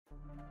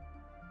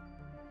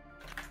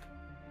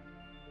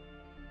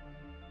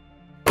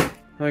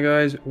Hi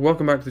guys,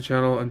 welcome back to the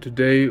channel, and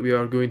today we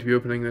are going to be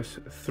opening this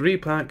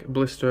 3-pack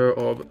blister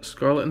of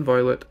Scarlet and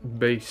Violet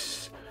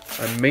base.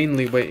 I'm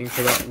mainly waiting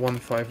for that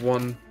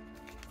 151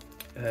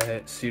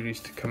 series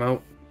to come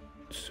out,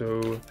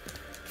 so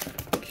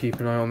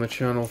keep an eye on the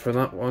channel for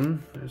that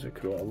one. There's a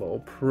cool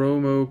little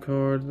promo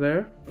card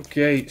there.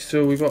 Okay,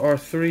 so we've got our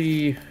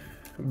 3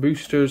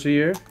 boosters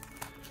here,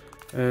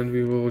 and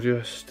we will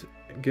just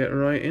get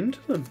right into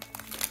them.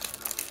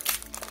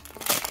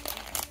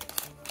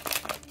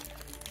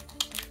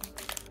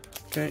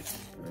 Okay,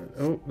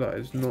 oh, that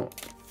is not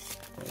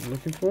what I'm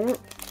looking for.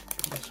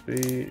 Must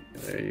be,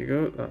 there you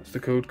go, that's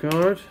the code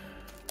card.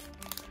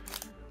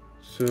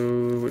 So,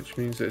 which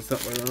means that it's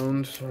that way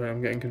around. Sorry,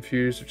 I'm getting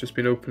confused. I've just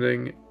been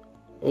opening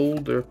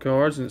older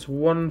cards, and it's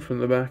 1 from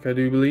the back, I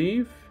do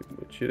believe,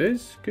 which it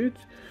is, good.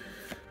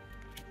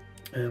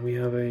 And we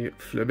have a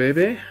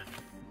Flabébé,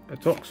 a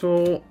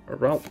Toxel, a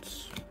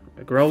Ralts,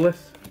 a Growlithe,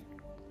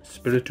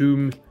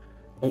 Spiritomb,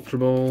 Ultra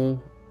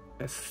Ball,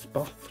 a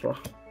Spathra,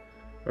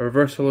 a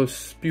Reverse Holo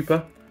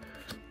Spupa,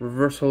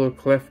 Reverse Holo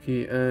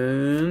Klefki,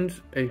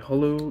 and a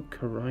Holo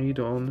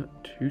Caridon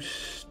to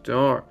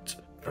start.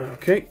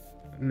 Okay,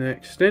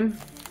 next in.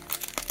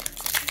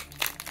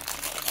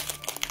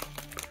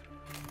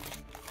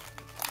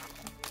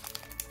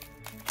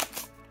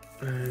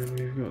 And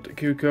we've got the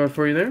cue card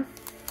for you there.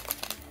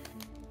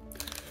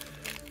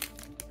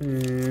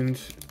 And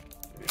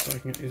if I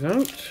can get these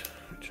out,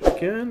 which I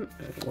can,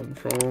 one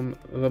from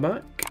the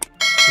back.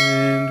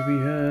 And we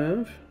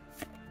have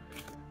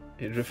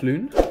a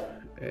Drifloon,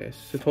 a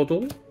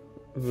Citadel,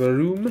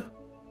 Varoom,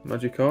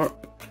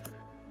 Magikarp,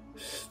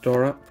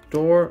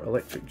 Staraptor,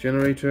 Electric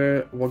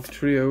Generator,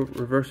 Wugtrio,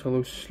 Reverse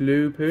Holo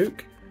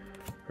Slowpoke,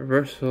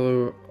 Reverse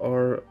Holo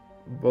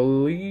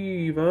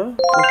Arboliva,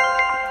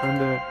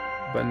 and a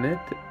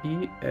Banette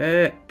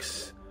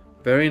EX.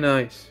 Very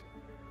nice.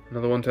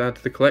 Another one to add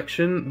to the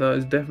collection. That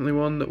is definitely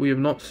one that we have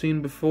not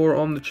seen before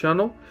on the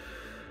channel.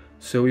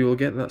 So we will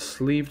get that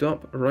sleeved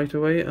up right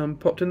away and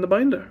popped in the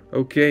binder.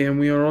 Okay, and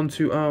we are on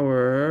to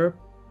our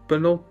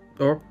final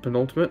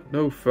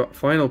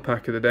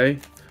pack of the day.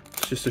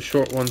 It's just a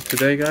short one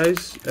today,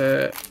 guys.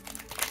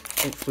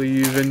 Hopefully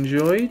you've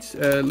enjoyed.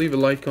 Leave a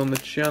like on the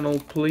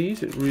channel,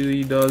 please. It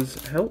really does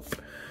help.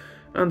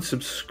 And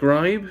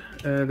subscribe.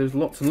 There's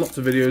lots and lots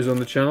of videos on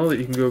the channel that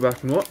you can go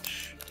back and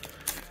watch.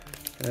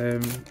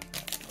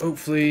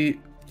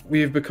 Hopefully we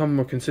have become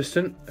more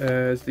consistent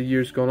as the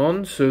year's gone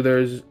on, so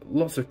there's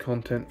lots of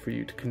content for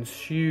you to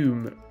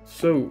consume.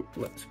 So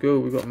let's go.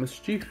 We've got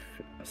Mischief,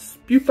 a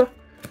Spupa,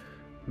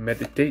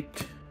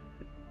 Meditate,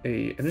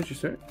 a Energy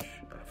Search,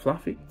 a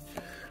Fluffy,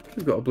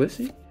 we've got a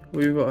Blissey,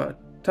 we've got a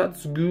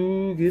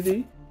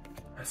Tatsugiri,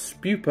 a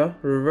Spupa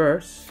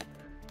Reverse,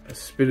 a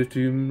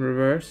Spiritomb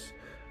Reverse,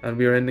 and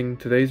we are ending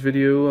today's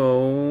video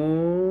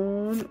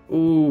on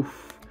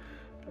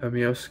a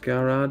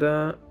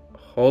Meowscarada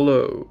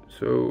Holo.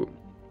 So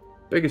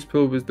biggest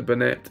pull was the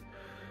Banette.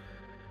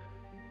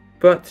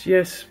 But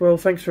yes, well,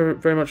 thanks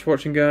very much for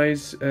watching,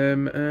 guys,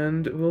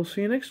 and we'll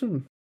see you next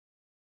one.